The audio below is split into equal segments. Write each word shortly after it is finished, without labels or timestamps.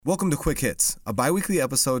Welcome to Quick Hits, a bi-weekly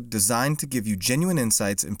episode designed to give you genuine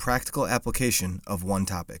insights and practical application of one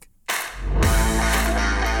topic.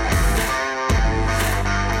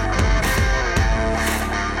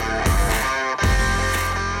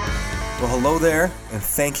 Well, hello there, and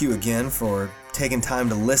thank you again for taking time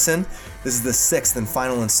to listen. This is the sixth and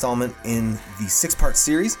final installment in the six-part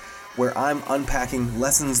series where I'm unpacking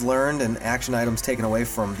lessons learned and action items taken away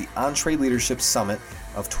from the EntreLeadership Summit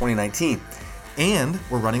of 2019. And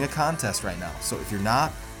we're running a contest right now. So if you're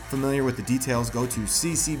not familiar with the details, go to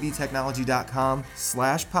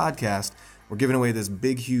ccbtechnology.com/podcast. We're giving away this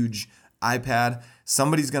big, huge iPad.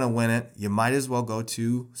 Somebody's going to win it. You might as well go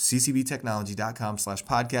to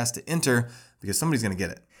ccbtechnology.com/podcast to enter because somebody's going to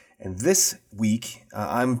get it. And this week,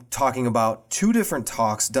 I'm talking about two different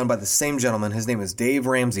talks done by the same gentleman. His name is Dave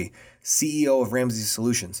Ramsey, CEO of Ramsey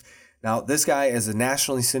Solutions. Now, this guy is a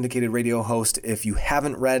nationally syndicated radio host. If you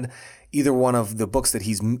haven't read either one of the books that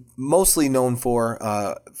he's mostly known for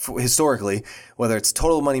historically, whether it's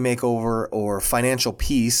Total Money Makeover or Financial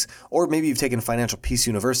Peace, or maybe you've taken Financial Peace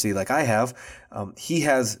University like I have, he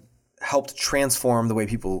has helped transform the way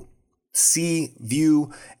people see,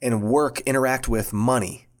 view, and interact with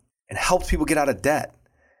money, and helped people get out of debt.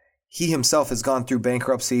 He himself has gone through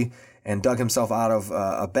bankruptcy and dug himself out of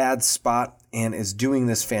a bad spot and is doing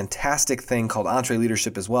this fantastic thing called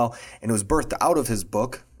EntreLeadership as well. And it was birthed out of his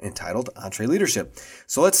book entitled EntreLeadership.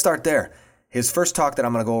 So let's start there. His first talk that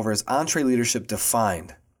I'm going to go over is EntreLeadership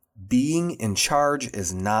Defined. Being in charge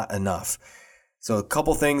is not enough. So a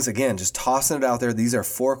couple things, again, just tossing it out there. These are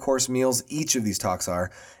 4-course meals. Each of these talks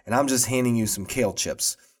are. And I'm just handing you some kale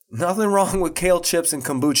chips. Nothing wrong with kale chips and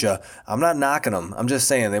kombucha. I'm not knocking them. I'm just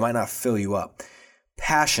saying they might not fill you up.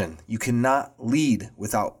 Passion. You cannot lead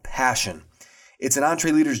without passion. It's an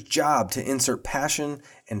EntreLeader's job to insert passion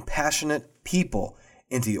and passionate people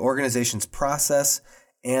into the organization's process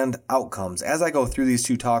and outcomes. As I go through these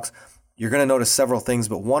two talks, you're going to notice several things,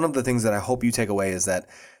 but one of the things that I hope you take away is that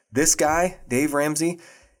this guy, Dave Ramsey,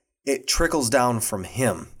 it trickles down from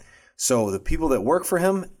him. So the people that work for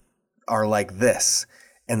him are like this,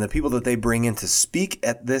 and the people that they bring in to speak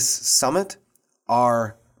at this summit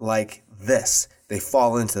are like this. They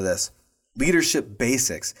fall into this. Leadership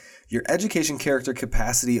basics. Your education, character,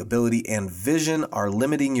 capacity, ability, and vision are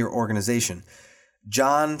limiting your organization.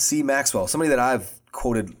 John C. Maxwell, somebody that I've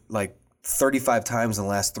quoted like 35 times in the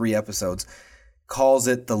last 3 episodes, calls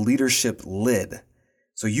it the leadership lid.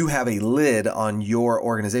 So you have a lid on your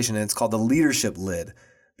organization, and it's called the leadership lid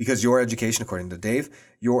because your education, according to Dave,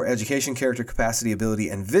 your education, character, capacity, ability,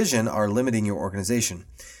 and vision are limiting your organization.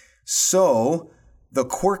 So the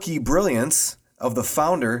quirky brilliance of the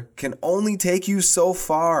founder can only take you so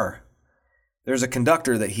far. There's a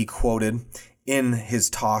conductor that he quoted in his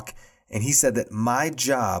talk, and he said that my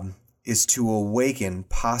job is to awaken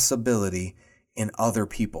possibility in other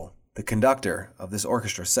people. The conductor of this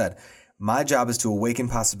orchestra said, my job is to awaken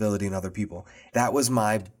possibility in other people. That was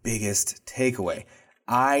my biggest takeaway.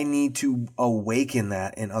 I need to awaken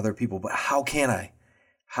that in other people. But how can I?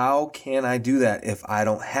 How can I do that if I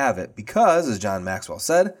don't have it? Because, as John Maxwell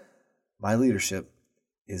said, my leadership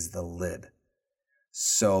is the lid.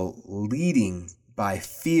 So leading by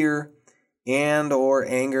fear and or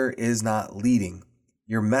anger is not leading.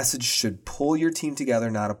 Your message should pull your team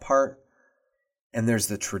together, not apart. And there's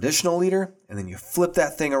the traditional leader, and then you flip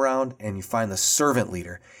that thing around and you find the servant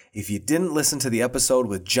leader. If you didn't listen to the episode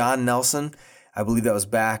with John Nelson, I believe that was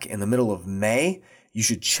back in the middle of May, you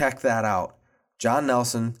should check that out. John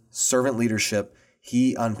Nelson, servant leadership,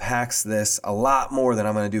 he unpacks this a lot more than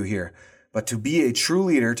I'm going to do here. But to be a true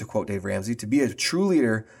leader, to quote Dave Ramsey, to be a true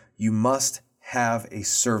leader, you must have a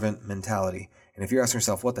servant mentality. And if you're asking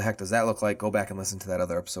yourself, what the heck does that look like? Go back and listen to that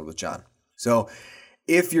other episode with John. So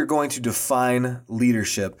if you're going to define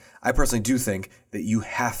leadership, I personally do think that you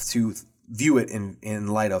have to view it in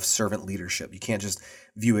light of servant leadership. You can't just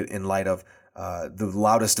view it in light of the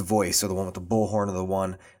loudest voice or the one with the bullhorn or the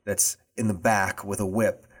one that's in the back with a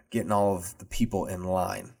whip getting all of the people in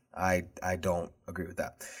line. I don't agree with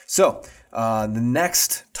that. So the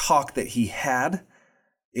next talk that he had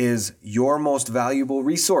is your most valuable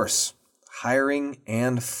resource, hiring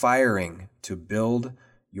and firing to build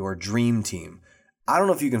your dream team. I don't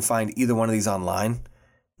know if you can find either one of these online,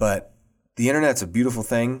 but the internet's a beautiful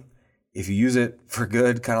thing. If you use it for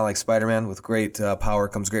good, kind of like Spider-Man, with great power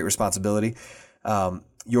comes great responsibility.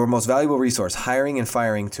 Your most valuable resource, hiring and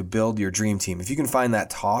firing to build your dream team. If you can find that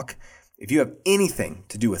talk, if you have anything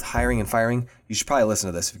to do with hiring and firing, you should probably listen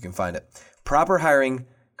to this if you can find it. Proper hiring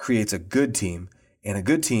creates a good team, and a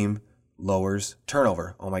good team lowers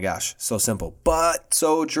turnover. Oh my gosh, so simple, but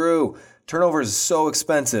so true. Turnover is so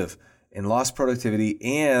expensive. in lost productivity,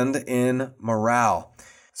 and in morale.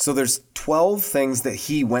 So there's 12 things that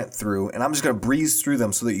he went through, and I'm just going to breeze through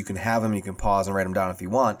them so that you can have them. You can pause and write them down if you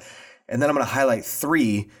want. And then I'm going to highlight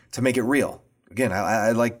 3 to make it real. Again,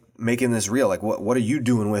 I like making this real. Like, what are you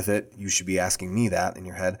doing with it? You should be asking me that in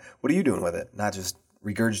your head. What are you doing with it? Not just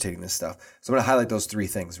regurgitating this stuff. So I'm going to highlight those 3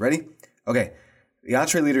 things. Ready? Okay. The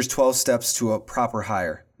EntreLeader's 12 steps to a proper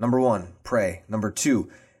hire. Number 1, pray. Number 2,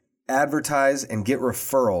 advertise and get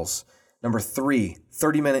referrals. Number 3,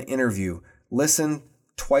 30-minute interview. Listen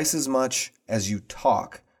twice as much as you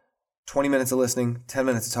talk. 20 minutes of listening, 10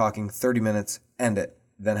 minutes of talking, 30 minutes, end it.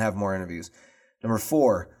 Then have more interviews. Number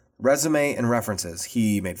 4, resume and references.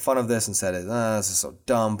 He made fun of this and said, this is so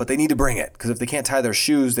dumb, but they need to bring it, because if they can't tie their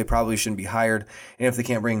shoes, they probably shouldn't be hired. And if they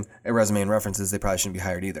can't bring a resume and references, they probably shouldn't be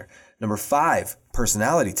hired either. Number 5,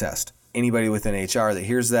 personality test. Anybody within HR that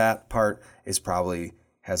hears that part is probably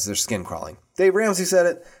has their skin crawling. Dave Ramsey said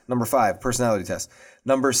it. Number 5, personality test.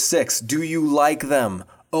 Number 6, do you like them?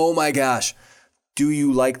 Oh my gosh. Do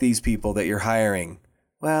you like these people that you're hiring?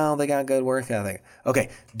 Well, they got good work ethic. Okay.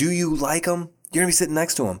 Do you like them? You're going to be sitting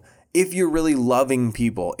next to them. If you're really loving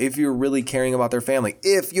people, if you're really caring about their family,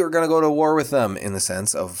 if you're going to go to war with them in the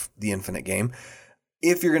sense of the infinite game,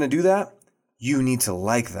 if you're going to do that, you need to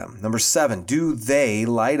like them. Number 7, do they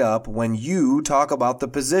light up when you talk about the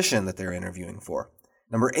position that they're interviewing for?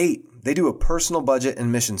 Number 8, they do a personal budget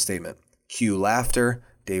and mission statement. Cue laughter.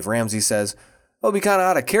 Dave Ramsey says, it'd be kind of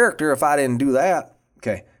out of character if I didn't do that.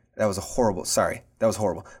 Okay, that was horrible.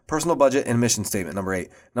 Personal budget and mission statement, number 8.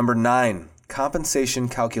 Number 9, compensation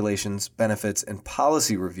calculations, benefits, and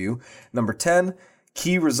policy review. Number 10,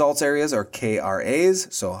 key results areas or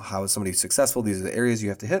KRAs. So how is somebody successful? These are the areas you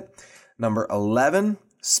have to hit. Number 11,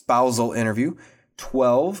 spousal interview.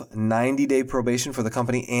 12, 90-day probation for the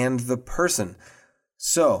company and the person.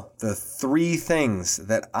 So the 3 things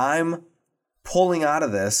that I'm pulling out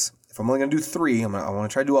of this, if I'm only going to do 3, I want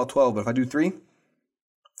to try to do all 12, but if I do 3,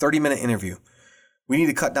 30-minute interview. We need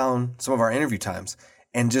to cut down some of our interview times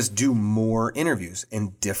and just do more interviews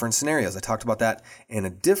in different scenarios. I talked about that in a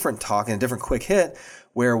different talk, in a different quick hit,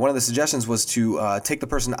 where one of the suggestions was to take the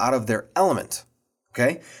person out of their element.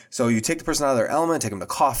 Okay? So you take the person out of their element, take them to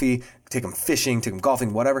coffee, take them fishing, take them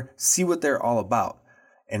golfing, whatever, see what they're all about.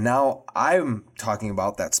 And now I'm talking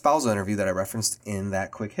about that spousal interview that I referenced in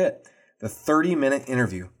that quick hit. The 30-minute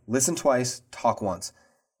interview. Listen twice, talk once.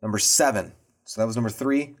 Number 7. So that was number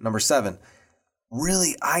 3. Number 7.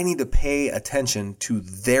 Really, I need to pay attention to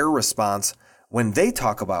their response when they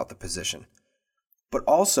talk about the position, but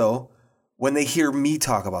also when they hear me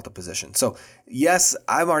talk about the position. So yes,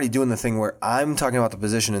 I'm already doing the thing where I'm talking about the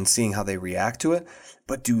position and seeing how they react to it,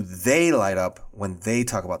 but do they light up when they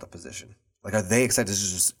talk about the position? Like, are they excited to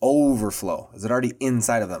just overflow? Is it already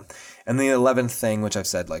inside of them? And the 11th thing, which I've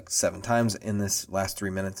said like 7 times in this last 3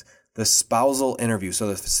 minutes, the spousal interview.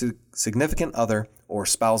 So the significant other or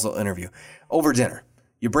spousal interview over dinner.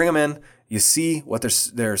 You bring them in, you see what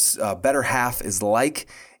their better half is like,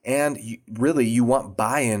 and you want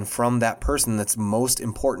buy-in from that person that's most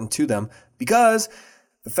important to them, because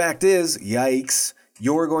the fact is, yikes,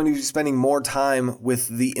 you're going to be spending more time with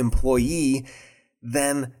the employee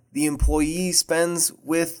than the employee spends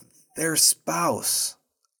with their spouse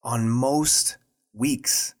on most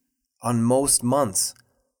weeks, on most months.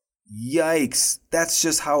 Yikes, that's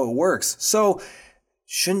just how it works. So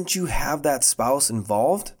shouldn't you have that spouse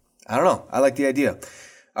involved? I don't know. I like the idea.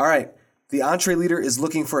 All right. The EntreLeader is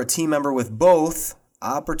looking for a team member with both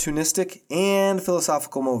opportunistic and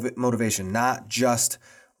philosophical motivation, not just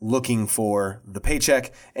looking for the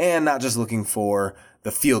paycheck and not just looking for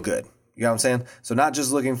the feel good. You know what I'm saying? So not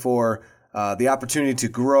just looking for the opportunity to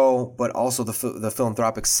grow, but also the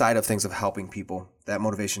philanthropic side of things of helping people. That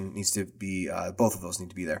motivation needs to be, both of those need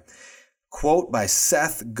to be there. Quote by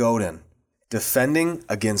Seth Godin: defending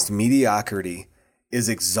against mediocrity is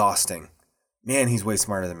exhausting. Man, he's way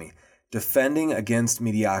smarter than me. Defending against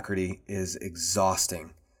mediocrity is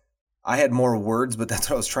exhausting. I had more words, but that's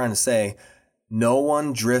what I was trying to say. No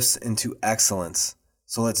one drifts into excellence.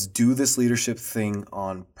 So let's do this leadership thing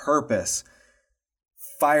on purpose.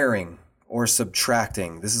 Firing or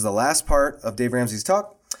subtracting. This is the last part of Dave Ramsey's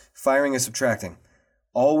talk. Firing and subtracting.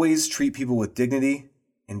 Always treat people with dignity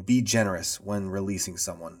and be generous when releasing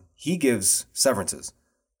someone. He gives severances,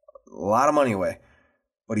 a lot of money away,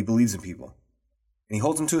 but he believes in people. And he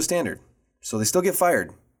holds them to a standard. So they still get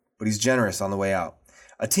fired, but he's generous on the way out.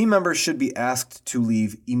 A team member should be asked to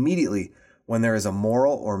leave immediately when there is a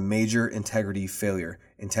moral or major integrity failure.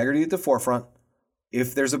 Integrity at the forefront.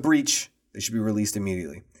 If there's a breach, they should be released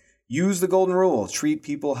immediately. Use the golden rule. Treat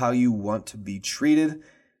people how you want to be treated.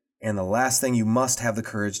 And the last thing, you must have the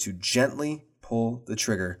courage to gently pull the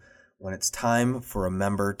trigger when it's time for a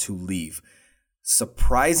member to leave.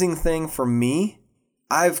 Surprising thing for me,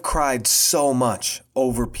 I've cried so much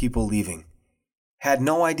over people leaving. Had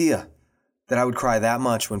no idea that I would cry that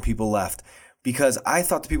much when people left, because I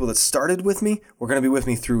thought the people that started with me were going to be with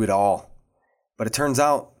me through it all. But it turns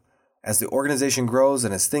out, as the organization grows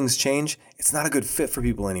and as things change, it's not a good fit for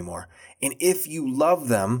people anymore. And if you love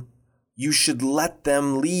them, you should let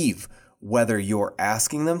them leave, whether you're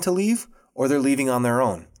asking them to leave or they're leaving on their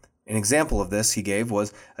own. An example of this he gave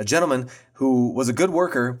was a gentleman who was a good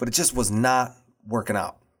worker, but it just was not working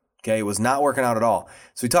out. Okay, it was not working out at all.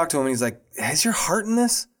 So we talked to him and he's like, "Has your heart in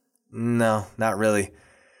this?" "No, not really."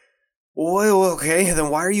 "Well, okay, then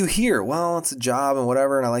why are you here?" "Well, it's a job and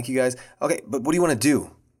whatever, and I like you guys." "Okay, but what do you want to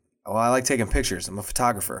do?" "Well, I like taking pictures. I'm a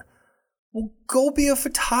photographer." "Well, go be a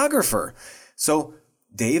photographer." So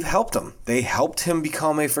Dave helped him. They helped him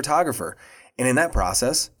become a photographer. And in that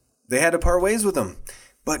process, they had to part ways with him.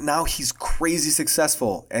 But now he's crazy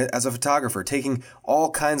successful as a photographer, taking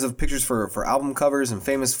all kinds of pictures for album covers and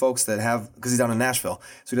famous folks that have, because he's down in Nashville.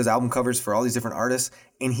 So he does album covers for all these different artists,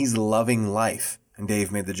 and he's loving life. And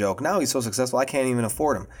Dave made the joke, now he's so successful, I can't even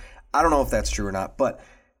afford him. I don't know if that's true or not, but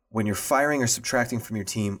when you're firing or subtracting from your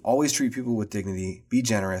team, always treat people with dignity, be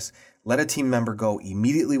generous, let a team member go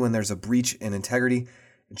immediately when there's a breach in integrity,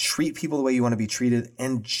 and treat people the way you want to be treated,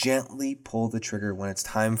 and gently pull the trigger when it's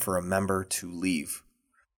time for a member to leave.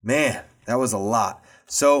 Man, that was a lot.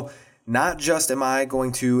 So not just am I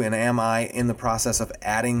in the process of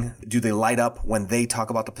adding, do they light up when they talk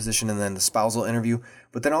about the position and then the spousal interview,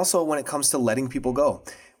 but then also when it comes to letting people go.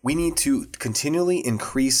 We need to continually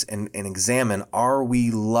increase and examine, are we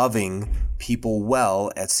loving people well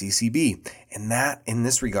at CCB? And that, in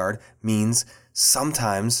this regard, means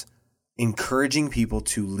sometimes encouraging people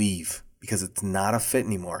to leave because it's not a fit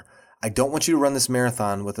anymore. I don't want you to run this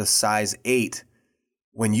marathon with a size 8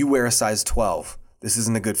 when you wear a size 12. This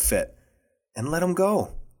isn't a good fit. And let them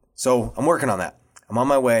go. So I'm working on that. I'm on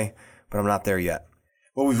my way, but I'm not there yet.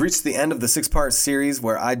 Well, we've reached the end of the 6-part series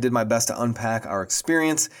where I did my best to unpack our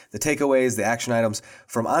experience, the takeaways, the action items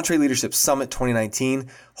from EntreLeadership Summit 2019.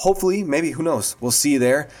 Hopefully, maybe, who knows, we'll see you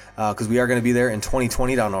there because we are going to be there in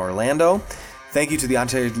 2020 down in Orlando. Thank you to the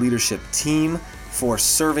EntreLeadership team for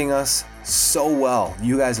serving us so well.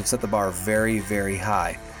 You guys have set the bar very, very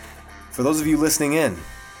high. For those of you listening in,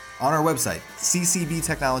 on our website,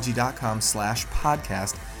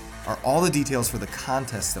 ccbtechnology.com/podcast, are all the details for the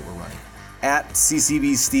contests that we're running. At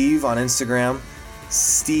CCB Steve on Instagram,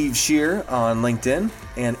 Steve Shear on LinkedIn,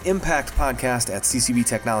 and Impact Podcast at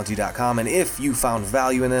ccbtechnology.com. And if you found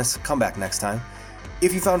value in this, come back next time.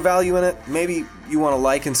 If you found value in it, maybe you want to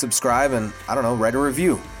like and subscribe and, I don't know, write a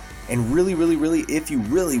review. And really, if you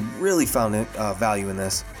really found value in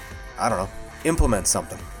this, I don't know, implement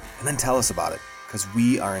something. And then tell us about it, because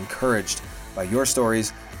we are encouraged by your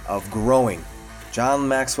stories of growing. John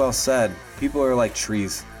Maxwell said, people are like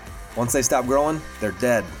trees. Once they stop growing, they're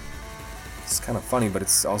dead. It's kind of funny, but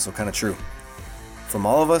it's also kind of true. From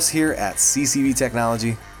all of us here at CCB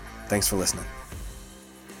Technology, thanks for listening.